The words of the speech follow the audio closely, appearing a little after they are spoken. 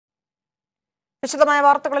വിശദമായ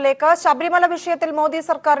വാർത്തകളിലേക്ക്. ശബരിമല വിഷയത്തിൽ മോദി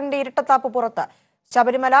സർക്കാരിന്റെ ഇരട്ടത്താപ്പ് പുറത്ത്.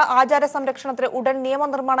 ശബരിമല ആചാര സംരക്ഷണത്തിന് ഉടൻ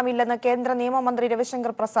നിയമനിർമ്മാണമില്ലെന്ന് കേന്ദ്ര നിയമമന്ത്രി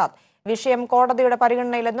രവിശങ്കർ പ്രസാദ്. വിഷയം കോടതിയുടെ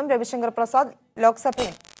പരിഗണനയിലെന്നും രവിശങ്കർ പ്രസാദ്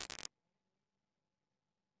ലോക്സഭയിൽ.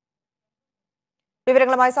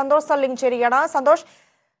 വിവരങ്ങളുമായി സന്തോഷ് സല്ലിംഗ് ചേരുകയാണ്. സന്തോഷ്,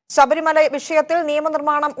 ശബരിമല വിഷയത്തിൽ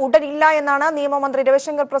നിയമനിർമ്മാണം ഉടൻ ഇല്ല എന്നാണ് നിയമമന്ത്രി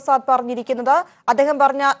രവിശങ്കർ പ്രസാദ് പറഞ്ഞിരിക്കുന്നത്. അദ്ദേഹം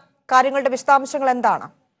പറഞ്ഞ കാര്യങ്ങളുടെ വിശദാംശങ്ങൾ എന്താണ്?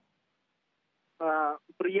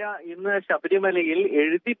 പ്രിയ, ഇന്ന് ശബരിമലയിൽ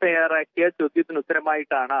എഴുതി തയ്യാറാക്കിയ ചോദ്യത്തിന്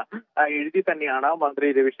ഉത്തരമായിട്ടാണ് എഴുതി തന്നെയാണ് മന്ത്രി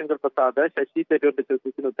രവിശങ്കർ പ്രസാദ് ശശി തരൂരിന്റെ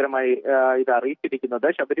ചോദ്യത്തിന് ഉത്തരമായി ഇത് അറിയിച്ചിരിക്കുന്നത്.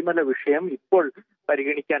 ശബരിമല വിഷയം ഇപ്പോൾ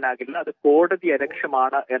പരിഗണിക്കാനാകില്ല, അത് കോടതി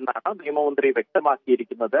അലക്ഷ്യമാണ് എന്നാണ് നിയമമന്ത്രി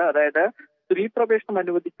വ്യക്തമാക്കിയിരിക്കുന്നത്. അതായത് സ്ത്രീ പ്രവേശനം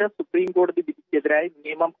അനുവദിച്ച സുപ്രീം കോടതി വിധിക്കെതിരായ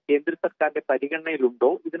നിയമം കേന്ദ്ര സർക്കാരിന്റെ പരിഗണനയിലുണ്ടോ,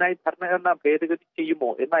 ഇതിനായി ഭരണഘടന ഭേദഗതി ചെയ്യുമോ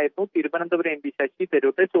എന്നായിരുന്നു തിരുവനന്തപുരം എം പി ശശി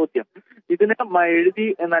തരൂരിന്റെ ചോദ്യം. ഇതിന്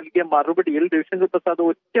നൽകിയ മറുപടിയിൽ രവിശങ്കർ പ്രസാദ്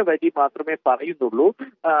ഒറ്റ വരി മാത്രമേ പറയുന്നുള്ളൂ.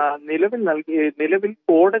 നിലവിൽ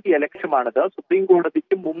കോടതി അലക്ഷ്യമാണിത്, സുപ്രീം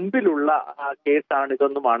കോടതിക്ക് മുമ്പിലുള്ള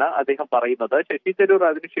കേസാണിതെന്നുമാണ് അദ്ദേഹം പറയുന്നത്. ശശി തരൂർ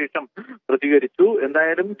അതിനുശേഷം പ്രതികരിച്ചു.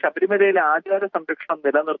 എന്തായാലും ശബരിമലയിലെ ആചാര സംരക്ഷണം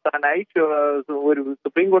നിലനിർത്താനായി ഒരു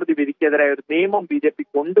സുപ്രീം കോടതി വിധിക്കെതിരായ ഒരു നിയമം BJP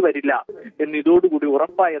കൊണ്ടുവരില്ല എന്ന് ഇതോടുകൂടി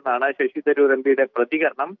ഉറപ്പായെന്നാണ് ശശി തരൂർ എം പിയുടെ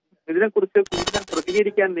പ്രതികരണം. ഇതിനെക്കുറിച്ച് കൂടുതൽ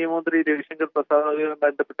പ്രതികരിക്കാൻ നിയമമന്ത്രി രവിശങ്കർ പ്രസാദുമായി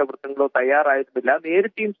ബന്ധപ്പെട്ട വൃത്തങ്ങളോ തയ്യാറായിരുന്നില്ല.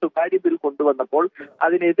 നേരത്തെയും സ്വകാര്യ ബിൽ കൊണ്ടുവന്നപ്പോൾ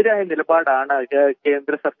അതിനെതിരായ നിലപാടാണ്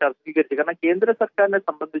കേന്ദ്ര സർക്കാർ സ്വീകരിച്ചത്. കാരണം കേന്ദ്ര സർക്കാരിനെ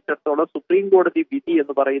സംബന്ധിച്ചിടത്തോളം സുപ്രീം കോടതി വിധി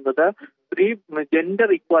എന്ന് പറയുന്നത് ജെൻഡർ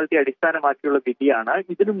ഇക്വാലിറ്റി അടിസ്ഥാനമാക്കിയുള്ള വിധിയാണ്.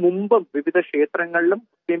 ഇതിനു മുമ്പും വിവിധ ക്ഷേത്രങ്ങളിലും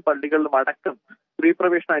മുസ്ലിം പള്ളികളിലും അടക്കം സ്ത്രീ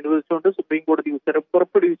പ്രവേശനം അനുവദിച്ചുകൊണ്ട് സുപ്രീം കോടതി ഉത്തരവ്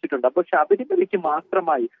പുറപ്പെടുവിച്ചിട്ടുണ്ട്. അപ്പോൾ ശബരിമലയ്ക്ക്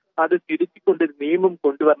മാത്രമായി അത് തിരുത്തിക്കൊണ്ടൊരു നിയമം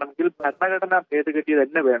കൊണ്ടുവരണമെങ്കിൽ ഭരണഘടനാ ഭേദഗതി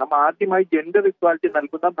തന്നെ വേണം. ആദ്യമായി ജെൻഡർ ഇക്വാലിറ്റി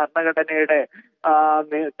നൽകുന്ന ഭരണഘടനയുടെ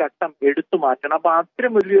ചട്ടം എടുത്തു മാറ്റണം. അപ്പൊ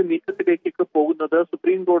അത്തരം ഒരു നീക്കത്തിലേക്കൊക്കെ പോകുന്നത്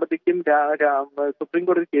സുപ്രീം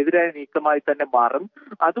കോടതിക്കെതിരായ നീക്കമായി തന്നെ മാറും.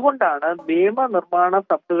 അതുകൊണ്ടാണ് നിയമനിർമ്മാണ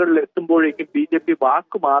സഭകളിൽ എത്തുമ്പോഴേക്കും BJP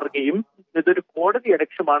വാക്കുമാറുകയും ഇതൊരു കോടതി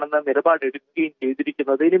അലക്ഷ്യമാണെന്ന നിലപാടെടുക്കുകയും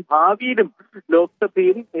ചെയ്തിരിക്കുന്നത്. ഇനി ഭാവിയിലും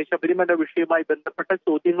ലോക്സഭയിൽ ശബരിമല വിഷയവുമായി ബന്ധപ്പെട്ട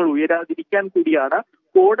ചോദ്യങ്ങൾ ഉയരാതിരിക്കാൻ കൂടിയാണ്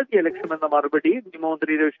കോടതി അലക്ഷ്യം എന്ന മറുപടി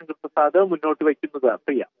നിയമമന്ത്രി രവിശങ്കർ പ്രസാദ് മുന്നോട്ട് വയ്ക്കുന്നത്.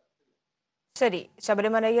 പ്രിയ, ശരി.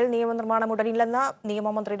 ശബരിമലയിൽ നിയമനിർമ്മാണം ഉടനില്ലെന്ന്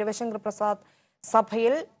നിയമമന്ത്രി രവിശങ്കർ പ്രസാദ്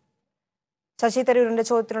സഭയിൽ. ശശി തരൂരിന്റെ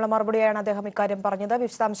ചോദ്യത്തിനുള്ള മറുപടിയാണ് അദ്ദേഹം ഇക്കാര്യം പറഞ്ഞത്.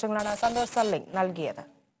 വിശദാംശങ്ങളാണ് സന്തോഷ് സല്ലിംഗ് നൽകിയത്.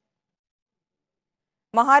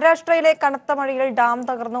 മഹാരാഷ്ട്രയിലെ കനത്ത മഴയിൽ ഡാം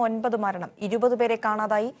തകർന്ന് 9 മരണം, 20 പേരെ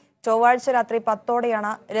കാണാതായി. ചൊവ്വാഴ്ച രാത്രി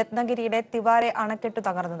 10ഓടെയാണ് രത്നഗിരിയിലെ തിവാരെ അണക്കെട്ട്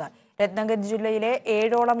തകർന്നത്. രത്നഗിരി ജില്ലയിലെ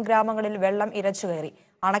 7ഓളം ഗ്രാമങ്ങളിൽ വെള്ളം ഇരച്ചുകയറി.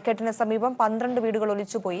 അണക്കെട്ടിന് സമീപം 12 വീടുകൾ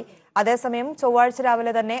ഒലിച്ചുപോയി. അതേസമയം ചൊവ്വാഴ്ച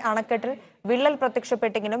രാവിലെ തന്നെ അണക്കെട്ടിൽ വിള്ളൽ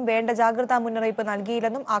പ്രത്യക്ഷപ്പെട്ടെങ്കിലും വേണ്ട ജാഗ്രതാ മുന്നറിയിപ്പ്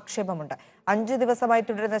നൽകിയില്ലെന്നും ആക്ഷേപമുണ്ട്. 5 ദിവസമായി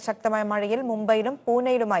തുടരുന്ന ശക്തമായ മഴയിൽ മുംബൈയിലും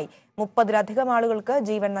പൂനെയിലുമായി 30-ലധികം ആളുകൾക്ക്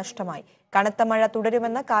ജീവൻ നഷ്ടമായി. കനത്ത മഴ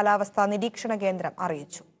തുടരുമെന്ന് കാലാവസ്ഥാ നിരീക്ഷണ കേന്ദ്രം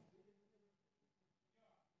അറിയിച്ചു.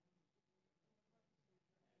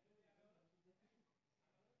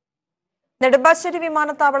 നെടുമ്പാശ്ശേരി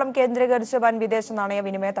വിമാനത്താവളം കേന്ദ്രീകരിച്ച് വൻ വിദേശ നാണയ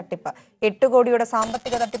വിനിമയ തട്ടിപ്പ്. 8 കോടിയുടെ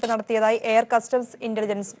സാമ്പത്തിക തട്ടിപ്പ് നടത്തിയതായി എയർ കസ്റ്റംസ്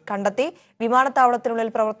ഇന്റലിജൻസ് കണ്ടെത്തി. വിമാനത്താവളത്തിനുള്ളിൽ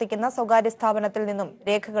പ്രവർത്തിക്കുന്ന സ്വകാര്യ സ്ഥാപനത്തിൽ നിന്നും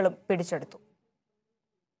രേഖകളും പിടിച്ചെടുത്തു.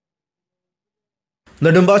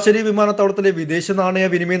 നെടുമ്പാശ്ശേരി വിമാനത്താവളത്തിലെ വിദേശ നാണയ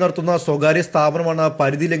വിനിമയം നടത്തുന്ന സ്വകാര്യ സ്ഥാപനമാണ്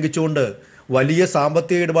പരിധി ലംഘിച്ചുകൊണ്ട് വലിയ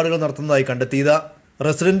സാമ്പത്തിക ഇടപാടുകൾ നടത്തുന്നതായി കണ്ടെത്തിയത്.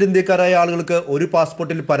 റെസിഡന്റ് ഇന്ത്യക്കാരായ ആളുകൾക്ക് ഒരു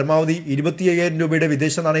പാസ്പോർട്ടിൽ പരമാവധി 25,000 രൂപയുടെ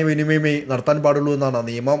വിദേശ നാണയ വിനിമയമേ നടത്താൻ പാടുള്ളൂ എന്നാണ്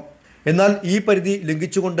നിയമം. എന്നാൽ ഈ പരിധി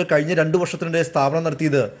ലംഘിച്ചുകൊണ്ട് കഴിഞ്ഞ 2 വർഷത്തിനിടെ സ്ഥാപനം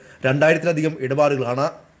നടത്തിയത് 2000-ലധികം ഇടപാടുകളാണ്.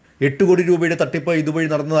 8 കോടി രൂപയുടെ തട്ടിപ്പ് ഇതുവഴി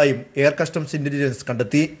നടന്നതായും എയർ കസ്റ്റംസ് ഇന്റലിജൻസ്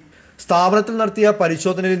കണ്ടെത്തി. സ്ഥാപനത്തിൽ നടത്തിയ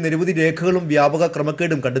പരിശോധനയിൽ നിരവധി രേഖകളും വ്യാപക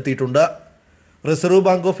ക്രമക്കേടും കണ്ടെത്തിയിട്ടുണ്ട്. റിസർവ്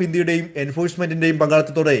ബാങ്ക് ഓഫ് ഇന്ത്യയുടെയും എൻഫോഴ്സ്മെന്റിന്റെയും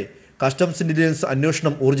പങ്കാളിത്തത്തോടെ കസ്റ്റംസ് ഇന്റലിജൻസ്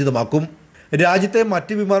അന്വേഷണം ഊർജിതമാക്കും. രാജ്യത്തെ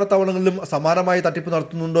മറ്റ് വിമാനത്താവളങ്ങളിലും സമാനമായ തട്ടിപ്പ്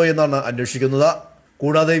നടത്തുന്നുണ്ടോ എന്നാണ് അന്വേഷിക്കുന്നത്.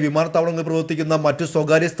 കൂടാതെ വിമാനത്താവളങ്ങളിൽ പ്രവർത്തിക്കുന്ന മറ്റു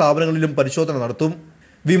സ്വകാര്യ സ്ഥാപനങ്ങളിലും പരിശോധന നടത്തും.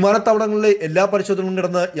 വിമാനത്താവളങ്ങളിലെ എല്ലാ പരിശോധനകളും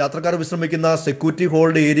കിടന്ന് യാത്രക്കാർ വിശ്രമിക്കുന്ന സെക്യൂരിറ്റി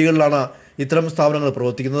ഹോൾഡ് ഏരിയകളിലാണ് ഇത്തരം സ്ഥാപനങ്ങൾ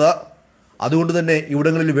പ്രവർത്തിക്കുന്നത്. അതുകൊണ്ട് തന്നെ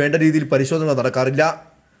ഇവിടങ്ങളിൽ വേണ്ട രീതിയിൽ പരിശോധന നടക്കാറില്ല.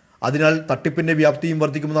 അതിനാൽ തട്ടിപ്പിന്റെ വ്യാപ്തിയും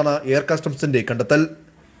വർദ്ധിക്കുമെന്നാണ് എയർ കസ്റ്റംസിന്റെ കണ്ടെത്തൽ.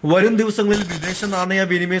 വരും ദിവസങ്ങളിൽ വിദേശ നാണയ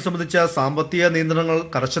വിനിമയം സംബന്ധിച്ച സാമ്പത്തിക നിയന്ത്രണങ്ങൾ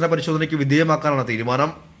കർശന പരിശോധനയ്ക്ക് വിധേയമാക്കാനാണ്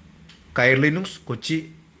തീരുമാനം. കൈരളി ന്യൂസ്, കൊച്ചി.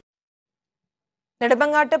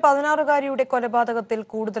 നെടുമങ്ങാട്ട് 16-കാരിയുടെ കൊലപാതകത്തിൽ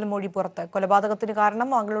കൂടുതൽ മൊഴി പുറത്ത്. കൊലപാതകത്തിന് കാരണം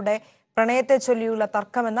മകളുടെ പ്രണയത്തെ ചൊല്ലിയുള്ള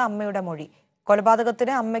തർക്കമെന്ന് അമ്മയുടെ മൊഴി.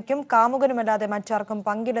 കൊലപാതകത്തിന് അമ്മയ്ക്കും കാമുകനുമല്ലാതെ മറ്റാർക്കും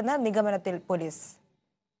പങ്കില്ലെന്ന് നിഗമനത്തിൽ പോലീസ്.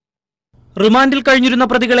 റിമാൻഡിൽ കഴിഞ്ഞിരുന്ന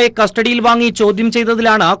പ്രതികളെ കസ്റ്റഡിയിൽ വാങ്ങി ചോദ്യം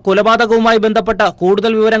ചെയ്തതിലാണ് കൊലപാതകവുമായി ബന്ധപ്പെട്ട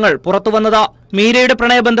കൂടുതൽ വിവരങ്ങൾ പുറത്തുവന്നത്. മീരയുടെ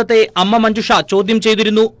പ്രണയബന്ധത്തെ അമ്മ മഞ്ജുഷ ചോദ്യം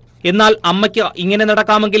ചെയ്തിരുന്നു. എന്നാൽ അമ്മയ്ക്ക് ഇങ്ങനെ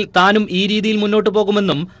നടക്കാമെങ്കിൽ താനും ഈ രീതിയിൽ മുന്നോട്ടു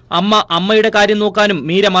പോകുമെന്നും അമ്മയുടെ കാര്യം നോക്കാനും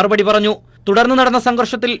മീര മറുപടി പറഞ്ഞു. തുടർന്ന് നടന്ന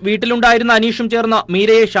സംഘർഷത്തിൽ വീട്ടിലുണ്ടായിരുന്ന അനീഷും ചേർന്ന്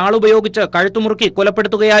മീരയെ ഷാൾ ഉപയോഗിച്ച് കഴുത്തുമുറുക്കി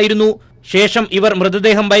കൊലപ്പെടുത്തുകയായിരുന്നു. ശേഷം ഇവർ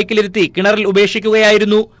മൃതദേഹം ബൈക്കിലിരുത്തി കിണറിൽ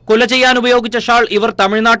ഉപേക്ഷിക്കുകയായിരുന്നു. കൊല ചെയ്യാൻ ഉപയോഗിച്ച ഷാൾ ഇവർ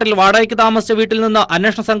തമിഴ്നാട്ടിൽ വാടകയ്ക്ക് താമസിച്ച വീട്ടിൽ നിന്ന്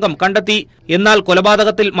അന്വേഷണ സംഘം കണ്ടെത്തി. എന്നാൽ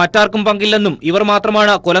കൊലപാതകത്തിൽ മറ്റാർക്കും പങ്കില്ലെന്നും ഇവർ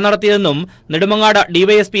മാത്രമാണ് കൊല നടത്തിയതെന്നും നെടുമങ്ങാട്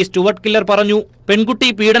ഡിവൈഎസ്പി സ്റ്റുവർട്ട് കില്ലർ പറഞ്ഞു. പെൺകുട്ടി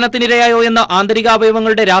പീഡനത്തിനിരയായോ എന്ന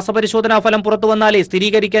ആന്തരികാവയവങ്ങളുടെ രാസപരിശോധനാ ഫലം പുറത്തുവന്നാലേ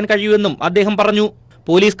സ്ഥിരീകരിക്കാൻ കഴിയൂവെന്നും അദ്ദേഹം പറഞ്ഞു.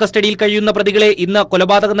 പോലീസ് കസ്റ്റഡിയിൽ കഴിയുന്ന പ്രതികളെ ഇന്ന്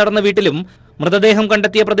കൊലപാതകം നടന്ന വീട്ടിലും മൃതദേഹം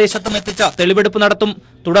കണ്ടെത്തിയ പ്രദേശത്തും എത്തിച്ച തെളിവെടുപ്പ് നടത്തും.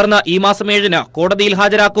 തുടർന്ന് ഈ മാസം 7-ന് കോടതിയിൽ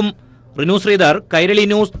ഹാജരാക്കും. റിനു ശ്രീധർ, കൈരളി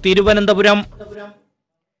ന്യൂസ്, തിരുവനന്തപുരം.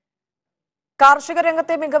 കാർഷിക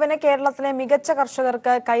രംഗത്തെ മികവിന് കേരളത്തിലെ മികച്ച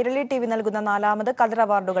കർഷകർക്ക് കൈരളി TV നൽകുന്ന 4ാമത് കതിർ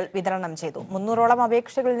അവാർഡുകൾ വിതരണം ചെയ്തു. 300ഓളം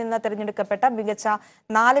അപേക്ഷകളിൽ നിന്ന് തിരഞ്ഞെടുക്കപ്പെട്ട മികച്ച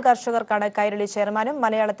 4 കർഷകർക്കാണ് കൈരളി ചെയർമാനും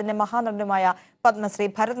മലയാളത്തിന്റെ മഹാനടനുമായ പത്മശ്രീ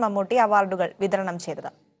ഭരത് മമ്മൂട്ടി അവാർഡുകൾ വിതരണം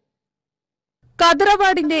ചെയ്തത്. കതിർ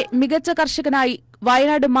അവാർഡിന്റെ മികച്ച കർഷകനായി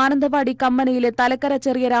വയനാട് മാനന്തവാടി കമ്മനയിലെ തലക്കര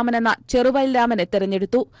ചെറിയ രാമൻ എന്ന ചെറുവയൽ രാമനെ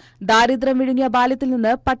തെരഞ്ഞെടുത്തു. ദാരിദ്ര്യം വിഴുങ്ങിയ ബാല്യത്തിൽ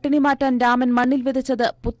നിന്ന് പട്ടിണി മാറ്റാൻ രാമൻ മണ്ണിൽ വിതച്ചത്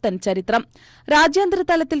പുത്തൻ ചരിത്രം. രാജ്യാന്തര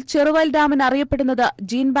തലത്തിൽ ചെറുവയൽ രാമൻ അറിയപ്പെടുന്നത്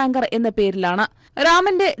ജീൻ ബാങ്കർ എന്ന പേരിലാണ്.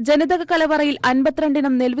 രാമന്റെ ജനിതക കലവറയിൽ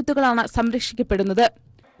 52 നെൽവിത്തുകളാണ് സംരക്ഷിക്കപ്പെടുന്നത്.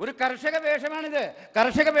 ഒരു കർഷക വേഷമാണിത്.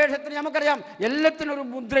 കർഷക വേഷത്തിന് നമുക്കറിയാം എല്ലാത്തിനും ഒരു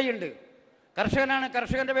മുദ്രയുണ്ട്. കർഷകനാണ്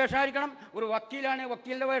കർഷകന്റെ വേഷമായിരിക്കണം, ഒരു വക്കീലാണ്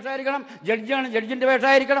വക്കീലിന്റെ വേഷമായിരിക്കണം, ജഡ്ജിയാണ് ജഡ്ജിന്റെ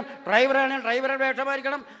വേഷമായിരിക്കണം, ഡ്രൈവറാണ് ഡ്രൈവറുടെ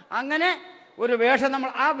വേഷമായിരിക്കണം. അങ്ങനെ ഒരു വേഷം നമ്മൾ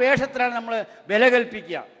ആ വേഷത്തിലാണ് നമ്മൾ വില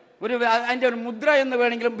കൽപ്പിക്കുക. അതിൻ്റെ ഒരു മുദ്ര എന്ന്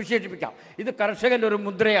വേണമെങ്കിലും വിശേഷിപ്പിക്കാം. ഇത് കർഷകന്റെ ഒരു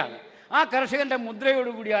മുദ്രയാണ്. ആ കർഷകന്റെ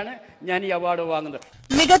മുദ്രയോടുകൂടിയാണ് ഞാൻ ഈ അവാർഡ് വാങ്ങുന്നത്.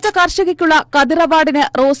 മികച്ച കർഷകയ്ക്കുള്ള കതിർ അവാർഡിന്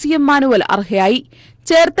Rossi M manual അർഹയായി.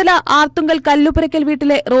 Cherthala Arthunkal Kallupurakkal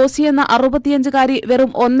വീട്ടിലെ റോസി എന്ന 65-കാരി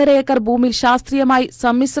വെറും 1.5 ഏക്കർ ഭൂമിയിൽ ശാസ്ത്രീയമായി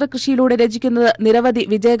സമ്മിശ്ര കൃഷിയിലൂടെ രചിക്കുന്നത് നിരവധി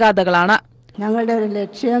വിജയഗാഥകളാണ്. ഞങ്ങളുടെ ഒരു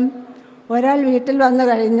ലക്ഷ്യം ഒരാൾ വീട്ടിൽ വന്നു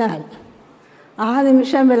കഴിഞ്ഞാൽ ആ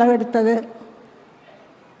നിമിഷം വിളവെടുത്തത്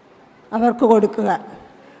അവർക്ക് കൊടുക്കുക.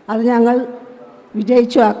 അത് ഞങ്ങൾ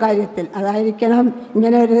വിജയിച്ചു. ആ കാര്യത്തിൽ അതായിരിക്കണം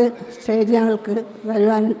ഇങ്ങനെ ഒരു സ്റ്റേജ് ഞങ്ങൾക്ക്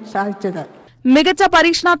വരുവാൻ സാധിച്ചത്. മികച്ച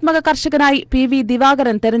പരീക്ഷണാത്മക കർഷകനായി PV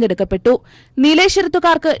ദിവാകരൻ തെരഞ്ഞെടുക്കപ്പെട്ടു.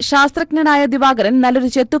 നീലേശ്വരത്തുകാർക്ക് ശാസ്ത്രജ്ഞനായ ദിവാകരൻ നല്ലൊരു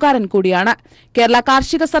ചെത്തുകാരൻ കൂടിയാണ്. കേരള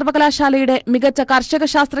കാർഷിക സർവകലാശാലയുടെ മികച്ച കർഷക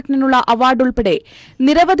ശാസ്ത്രജ്ഞനുള്ള അവാർഡ് ഉൾപ്പെടെ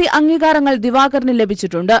നിരവധി അംഗീകാരങ്ങൾ ദിവാകരന്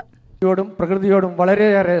ലഭിച്ചിട്ടുണ്ട്. പ്രകൃതിയോടും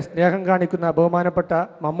വളരെയേറെ സ്നേഹം കാണിക്കുന്ന ബഹുമാനപ്പെട്ട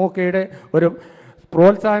മമ്മൂക്കയുടെ ഒരു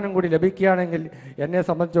പ്രോത്സാഹനം കൂടി ലഭിക്കുകയാണെങ്കിൽ എന്നെ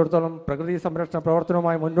സംബന്ധിച്ചിടത്തോളം പ്രകൃതി സംരക്ഷണ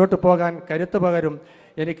പ്രവർത്തനവുമായി മുന്നോട്ട് പോകാൻ കരുത്ത് പകരും.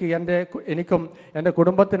 എനിക്കും എൻ്റെ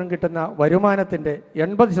കുടുംബത്തിനും കിട്ടുന്ന വരുമാനത്തിൻ്റെ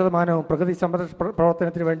 80% പ്രകൃതി സംരക്ഷണ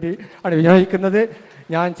പ്രവർത്തനത്തിന് വേണ്ടി ആണ് വിനിയോഗിക്കുന്നത്.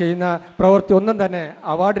 ഞാൻ ചെയ്യുന്ന പ്രവൃത്തി ഒന്നും തന്നെ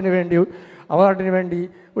അവാർഡിന് വേണ്ടി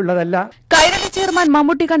ഉള്ളതല്ല. കൈരളി ചെയർമാൻ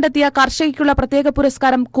മമ്മൂട്ടി കണ്ടെത്തിയ കർഷകയ്ക്കുള്ള പ്രത്യേക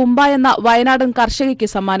പുരസ്കാരം കുംഭ എന്ന വയനാടൻ കർഷകയ്ക്ക്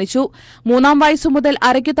സമ്മാനിച്ചു. 3-ാം വയസ്സു മുതൽ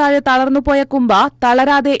അരയ്ക്കു താഴെ തളർന്നുപോയ കുംഭ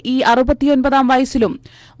തളരാതെ ഈ 69-ാം വയസ്സിലും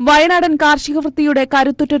വയനാടൻ കാർഷിക വൃത്തിയുടെ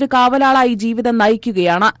കരുത്തുറ്റൊരു കാവലാളായി ജീവിതം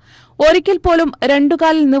നയിക്കുകയാണ്. ഒരിക്കൽ പോലും 2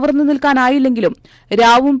 കാലിൽ നിവർന്നു നിൽക്കാനായില്ലെങ്കിലും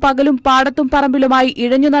രാവും പകലും പാടത്തും പറമ്പിലുമായി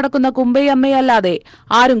ഇഴഞ്ഞു നടക്കുന്ന കുംഭയമ്മയല്ലാതെ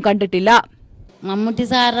ആരും കണ്ടിട്ടില്ല. മമ്മൂട്ടി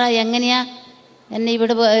സാറ് എങ്ങനെയാ എന്നെ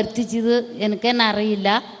ഇവിടെ എത്തിച്ചത് എനിക്ക് തന്നെ അറിയില്ല.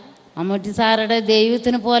 മമ്മൂട്ടി സാറുടെ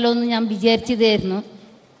ദൈവത്തിന് പോലെ ഒന്നും ഞാൻ വിചാരിച്ചതായിരുന്നു.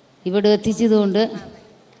 ഇവിടെ എത്തിച്ചതുകൊണ്ട്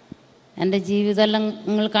എൻ്റെ ജീവിതമെല്ലാം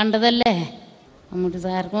നിങ്ങൾ കണ്ടതല്ലേ. മമ്മൂട്ടി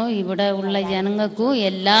സാർക്കും ഇവിടെ ഉള്ള ജനങ്ങൾക്കും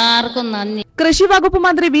എല്ലാവർക്കും നന്ദി. കൃഷി വകുപ്പ്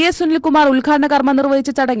മന്ത്രി VS സുനിൽകുമാർ ഉദ്ഘാടന കർമ്മം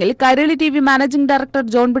നിർവഹിച്ച ചടങ്ങിൽ Kairali TV managing director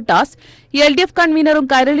John Brittas, LDF കൺവീനറും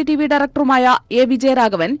Kairali TV ഡയറക്ടറുമായ A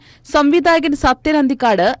വിജയരാഘവൻ, സംവിധായകൻ Sathyan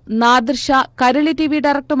Anthikad, Nadir Shah, Kairali TV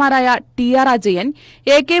ഡയറക്ടർമാരായ TR Ajayan,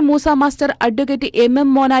 AK Musa master, advocate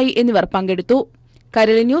MM മോനായി എന്നിവർ പങ്കെടുത്തു.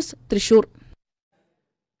 കൈരളി ന്യൂസ്, തൃശൂർ.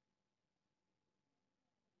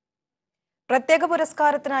 പ്രത്യേക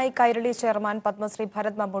പുരസ്കാരത്തിനായി കൈരളി ചെയർമാൻ പത്മശ്രീ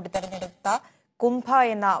ഭരത് മമ്മൂട്ടി തെരഞ്ഞെടുത്ത കുംഭ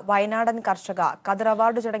എന്ന വയനാടൻ കർഷക കതിർ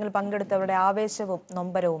അവാർഡ് ചടങ്ങിൽ പങ്കെടുത്തവരുടെ ആവേശവും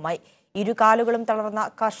നൊമ്പരവുമായി. ഇരുകാലുകളും തളർന്ന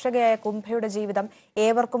കർഷകയായ കുംഭയുടെ ജീവിതം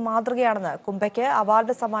ഏവർക്കും മാതൃകയാണെന്ന് കുംഭയ്ക്ക്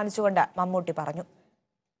അവാർഡ് സമ്മാനിച്ചുകൊണ്ട് മമ്മൂട്ടി പറഞ്ഞു.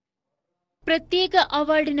 പ്രത്യേക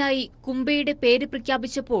അവാർഡിനായി കുംഭയുടെ പേര്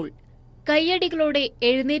പ്രഖ്യാപിച്ചപ്പോൾ കയ്യടികളോടെ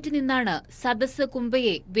എഴുന്നേറ്റ് നിന്നാണ് സദസ്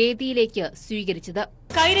കുംഭയെ വേദിയിലേക്ക് സ്വീകരിച്ചത്.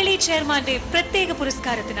 കൈരളി ചെയർമാന്റെ പ്രത്യേക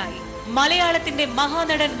പുരസ്കാരത്തിനായി മലയാളത്തിന്റെ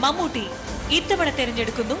മഹാനടൻ മമ്മൂട്ടി ഇത്തവണ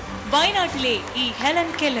തെരഞ്ഞെടുക്കുന്നു വയനാട്ടിലെ ഈ ഹെലൻ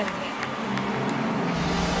കെല്ലറിനെ.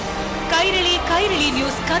 കൈരളി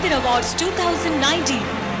ന്യൂസ് കതിർ അവാർഡ്സ് 2019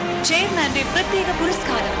 ചെയർമാന്റെ പ്രത്യേക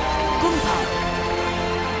പുരസ്കാരം കുംഭ.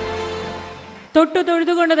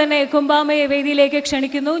 തൊഴുതുകൊണ്ട് തന്നെ കുംഭാമയെ വേദിയിലേക്ക്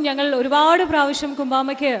ക്ഷണിക്കുന്നു. ഞങ്ങൾ ഒരുപാട് പ്രാവശ്യം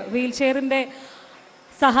കുംഭാമയ്ക്ക് വീൽ ചെയറിന്റെ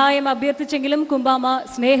സഹായം അഭ്യർത്ഥിച്ചെങ്കിലും കുംഭാമ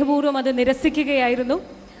സ്നേഹപൂർവ്വം അത് നിരസിക്കുകയായിരുന്നു.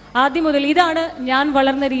 ആദ്യം മുതൽ ഇതാണ് ഞാൻ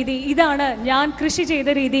വളർന്ന രീതി, ഇതാണ് ഞാൻ കൃഷി ചെയ്ത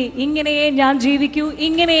രീതി, ഇങ്ങനെയേ ഞാൻ ജീവിക്കൂ,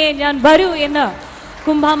 ഇങ്ങനെയേ ഞാൻ വരൂ എന്ന്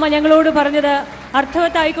കുംഭാമ്മ ഞങ്ങളോട് പറഞ്ഞത്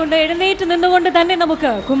അർത്ഥവത്തായിക്കൊണ്ട് എഴുന്നേറ്റ് നിന്നുകൊണ്ട് തന്നെ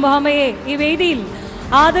നമുക്ക് കുംഭാമ്മയെ ഈ വേദിയിൽ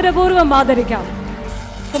ആദരപൂർവ്വം ആദരിക്കാം.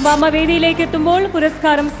 കുംഭാമ്മ വേദിയിലേക്ക് എത്തുമ്പോൾ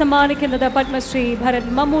പുരസ്കാരം സമ്മാനിക്കുന്നത് പത്മശ്രീ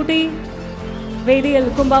ഭരത് മമ്മൂട്ടി. വേദിയിൽ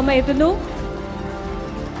കുംഭാമ്മ എത്തുന്നു.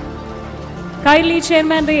 കൈരളി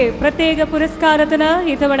ചെയർമാന്റെ പ്രത്യേക പുരസ്കാരത്തിന്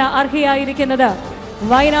ഇത്തവണ അർഹയായിരിക്കുന്നത്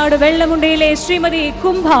വയനാട് വെള്ളമുണ്ടയിലെ ശ്രീമതി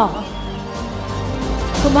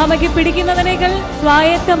കുംഭാമ്മയ്ക്ക് പിടിക്കുന്നതിനേക്കാൾ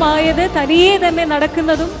സ്വായത്തമായത് തനിയെ തന്നെ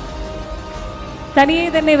നടക്കുന്നതും തനിയെ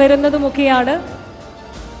തന്നെ വരുന്നതുമൊക്കെയാണ്.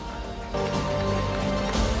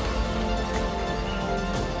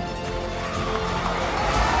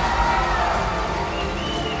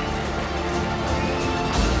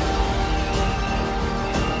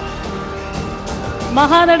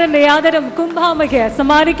 മഹാനടന്റെ ആദരം കുംഭാമ്മയ്ക്ക്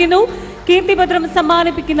സമ്മാനിക്കുന്നു. കീർത്തിപത്രം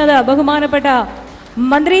സമ്മാനിപ്പിക്കുന്നത് ബഹുമാനപ്പെട്ട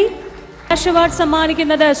മന്ത്രി. അവാർഡ്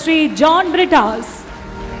സമ്മാനിക്കുന്നത് ശ്രീ ജോൺ ബ്രിട്ടാസ്.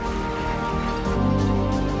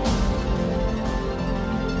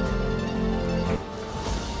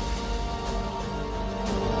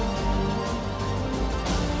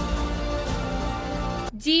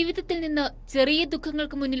 ജീവിതത്തിൽ നിന്ന് ചെറിയ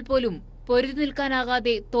ദുഃഖങ്ങൾക്ക് മുന്നിൽ പോലും പൊരുതി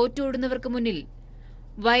നിൽക്കാനാകാതെ തോറ്റോടുന്നവർക്ക് മുന്നിൽ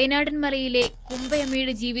വയനാടൻ മലയിലെ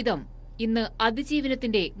കുംഭയമ്മയുടെ ജീവിതം ഇന്ന്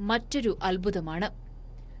അതിജീവനത്തിന്റെ മറ്റൊരു അത്ഭുതമാണ്.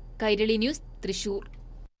 കൈരളി ന്യൂസ്, തൃശൂർ.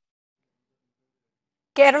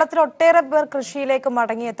 കേരളത്തിൽ ഒട്ടേറെ പേർ കൃഷിയിലേക്ക്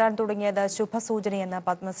മടങ്ങിയെത്താൻ തുടങ്ങിയത് ശുഭസൂചനയെന്ന്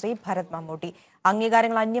പത്മശ്രീ ഭരത് മമ്മൂട്ടി.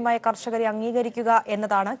 അംഗീകാരങ്ങൾ അന്യമായ കർഷകരെ അംഗീകരിക്കുക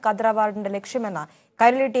എന്നതാണ് ഖദർ അവാർഡിന്റെ ലക്ഷ്യമെന്ന്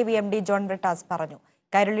കൈരളി TV MD ജോൺ ബ്രിട്ടാസ് പറഞ്ഞു.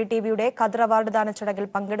 കൈരളി TVയുടെ ഖദർ അവാർഡ് ദാന ചടങ്ങിൽ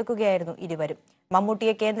പങ്കെടുക്കുകയായിരുന്നു ഇരുവരും.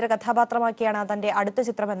 മമ്മൂട്ടിയെ കേന്ദ്ര കഥാപാത്രമാക്കിയാണ് തന്റെ അടുത്ത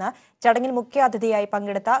ചിത്രമെന്ന് ചടങ്ങിൽ മുഖ്യാതിഥിയായി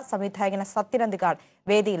പങ്കെടുത്ത സംവിധായകൻ സത്യനന്ദിക്കാട്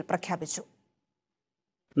വേദിയിൽ പ്രഖ്യാപിച്ചു.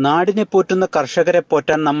 നാടിനെ പോറ്റുന്ന കർഷകരെ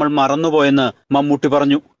പോറ്റാൻ നമ്മൾ മറന്നുപോയെന്ന് മമ്മൂട്ടി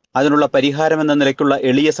പറഞ്ഞു. അതിനുള്ള പരിഹാരമെന്ന നിലയ്ക്കുള്ള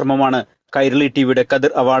എളിയ ശ്രമമാണ് കൈരളി TVയുടെ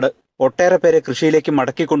ഖദർ അവാർഡ്. ഒട്ടേറെ പേരെ കൃഷിയിലേക്ക്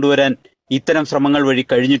മടക്കിക്കൊണ്ടുവരാൻ ഇത്തരം ശ്രമങ്ങൾ വഴി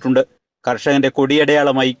കഴിഞ്ഞിട്ടുണ്ട്. കർഷകന്റെ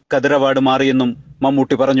കൊടിയടയാളമായി ഖദർ അവാർഡ് മാറിയെന്നും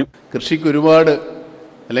മമ്മൂട്ടി പറഞ്ഞു. കൃഷിക്ക് ഒരുപാട്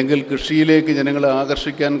അല്ലെങ്കിൽ കൃഷിയിലേക്ക് ജനങ്ങളെ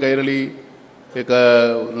ആകർഷിക്കാൻ കൈരളി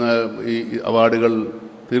ഈ അവാർഡുകൾ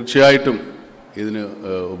തീർച്ചയായിട്ടും ഇതിന്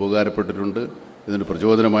ഉപകാരപ്പെട്ടിട്ടുണ്ട്, ഇതിന്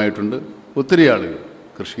പ്രചോദനമായിട്ടുണ്ട്. ഒത്തിരി ആളുകൾ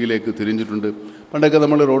കൃഷിയിലേക്ക് തിരിഞ്ഞിട്ടുണ്ട്. പണ്ടൊക്കെ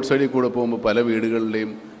നമ്മൾ റോഡ് സൈഡിൽ കൂടെ പോകുമ്പോൾ പല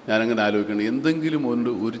വീടുകളിലെയും ഞാനങ്ങനെ ആലോചിക്കണം, എന്തെങ്കിലും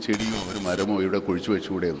ഒരു ചെടിയോ ഒരു മരമോ ഇവിടെ കുഴിച്ചു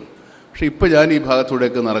വെച്ചുകൂടെയെന്ന്. പക്ഷേ ഇപ്പോൾ ഞാൻ ഈ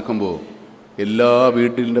ഭാഗത്തൂടെയൊക്കെ നടക്കുമ്പോൾ എല്ലാ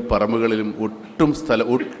വീട്ടിൻ്റെ പറമ്പുകളിലും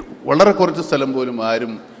വളരെ കുറച്ച് സ്ഥലം പോലും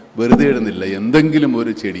ആരും വെറുതെ ഇടുന്നില്ല. എന്തെങ്കിലും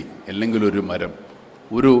ഒരു ചെടി അല്ലെങ്കിൽ ഒരു മരം,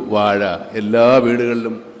 ഒരു വാഴ എല്ലാ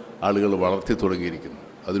വീടുകളിലും ആളുകൾ വളർത്തി തുടങ്ങിയിരിക്കുന്നു.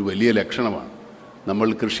 അതൊരു വലിയ ലക്ഷണമാണ്. നമ്മൾ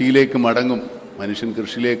കൃഷിയിലേക്ക് മടങ്ങും, മനുഷ്യൻ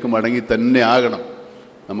കൃഷിയിലേക്ക് മടങ്ങി തന്നെ ആകണം.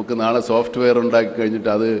 നമുക്ക് നാളെ സോഫ്റ്റ്വെയർ ഉണ്ടാക്കി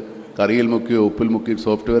കഴിഞ്ഞിട്ട് അത് കറിയിൽ മുക്കിയോ ഉപ്പിൽ മുക്കി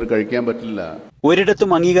സോഫ്റ്റ്വെയർ കഴിക്കാൻ പറ്റില്ല.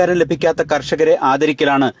 ഒരിടത്തും അംഗീകാരം ലഭിക്കാത്ത കർഷകരെ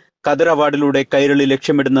ആദരിക്കലാണ് ഖദർ അവാർഡിലൂടെ കൈരളി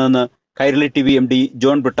ലക്ഷ്യമിടുന്നതെന്ന് കൈരളി TV MD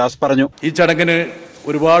ജോൺ ബ്രിട്ടാസ് പറഞ്ഞു. ഈ ചടങ്ങിന്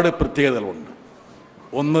ഒരുപാട് പ്രത്യേകതകളുണ്ട്.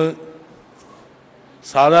 ഒന്ന്,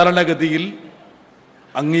 സാധാരണഗതിയിൽ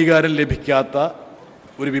അംഗീകാരം ലഭിക്കാത്ത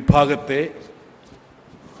ഒരു വിഭാഗത്തെ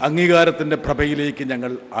അംഗീകാരത്തിൻ്റെ പ്രഭയിലേക്ക്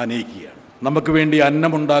ഞങ്ങൾ ആനയിക്കുകയാണ്. നമുക്ക് വേണ്ടി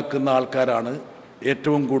അന്നമുണ്ടാക്കുന്ന ആൾക്കാരാണ്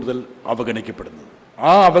ഏറ്റവും കൂടുതൽ അവഗണിക്കപ്പെടുന്നത്.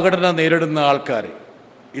 ആ അവഗണന നേരിടുന്ന ആൾക്കാരെ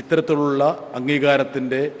ഇത്തരത്തിലുള്ള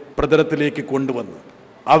അംഗീകാരത്തിൻ്റെ പ്രതലത്തിലേക്ക് കൊണ്ടുവന്ന്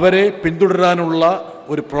അവരെ പിന്തുടരാനുള്ള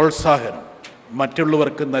ഒരു പ്രോത്സാഹനം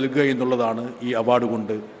മറ്റുള്ളവർക്ക് നൽകുക എന്നുള്ളതാണ് ഈ അവാർഡ്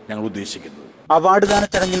കൊണ്ട് ഞങ്ങൾ ഉദ്ദേശിക്കുന്നത്. അവാർഡ് ദാന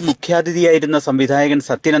ചടങ്ങിൽ മുഖ്യാതിഥിയായിരുന്ന സംവിധായകൻ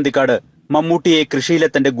സത്യനന്ദിക്കാട് മമ്മൂട്ടിയെ കൃഷിയിലെ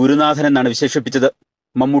തന്റെ ഗുരുനാഥൻ എന്നാണ് വിശേഷിപ്പിച്ചത്.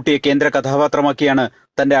 മമ്മൂട്ടിയെ കേന്ദ്ര കഥാപാത്രമാക്കിയാണ്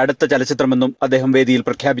തന്റെ അടുത്ത ചലച്ചിത്രമെന്നും അദ്ദേഹം വേദിയിൽ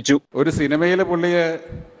പ്രഖ്യാപിച്ചു. ഒരു സിനിമയിലെ പുള്ളിയെ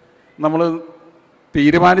നമ്മൾ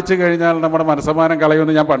തീരുമാനിച്ചു കഴിഞ്ഞാൽ നമ്മുടെ മനസ്സമാനം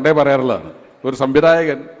കളയുമെന്ന് ഞാൻ പണ്ടേ പറയാറുള്ളതാണ്. ഒരു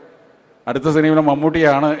സംവിധായകൻ അടുത്ത സിനിമയിലെ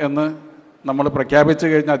മമ്മൂട്ടിയാണ് എന്ന് നമ്മൾ പ്രഖ്യാപിച്ചു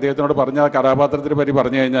കഴിഞ്ഞാൽ അദ്ദേഹത്തിനോട് പറഞ്ഞ കഥാപാത്രത്തിനെ പറ്റി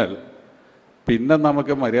പറഞ്ഞു കഴിഞ്ഞാൽ പിന്നെ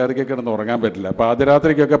നമുക്ക് മര്യാദയ്ക്ക് കിടന്ന് ഉറങ്ങാൻ പറ്റില്ല.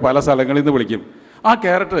 പാതിരാത്രിക്കൊക്കെ പല സ്ഥലങ്ങളിൽ നിന്ന് വിളിക്കും, ആ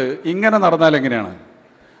ക്യാരക്ടർ ഇങ്ങനെ നടന്നാൽ എങ്ങനെയാണ്,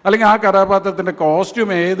 അല്ലെങ്കിൽ ആ കഥാപാത്രത്തിൻ്റെ കോസ്റ്റ്യൂം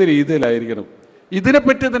ഏത് രീതിയിലായിരിക്കണം,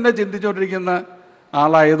 ഇതിനെപ്പറ്റി തന്നെ ചിന്തിച്ചുകൊണ്ടിരിക്കുന്ന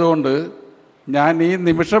ആളായതുകൊണ്ട് ഞാൻ ഈ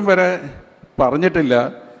നിമിഷം വരെ പറഞ്ഞിട്ടില്ല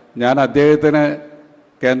ഞാൻ അദ്ദേഹത്തിന്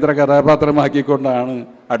കേന്ദ്ര കഥാപാത്രമാക്കിക്കൊണ്ടാണ്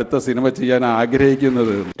അടുത്ത സിനിമ ചെയ്യാൻ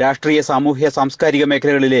ആഗ്രഹിക്കുന്നത്. രാഷ്ട്രീയ, സാമൂഹ്യ, സാംസ്കാരിക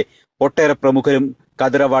മേഖലകളിലെ ഒട്ടേറെ പ്രമുഖരും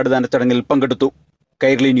ഖദർ അവാർഡ് ദാന ചടങ്ങിൽ പങ്കെടുത്തു.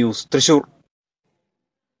 കൈരളി ന്യൂസ്, തൃശൂർ.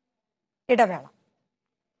 ഇടവേള.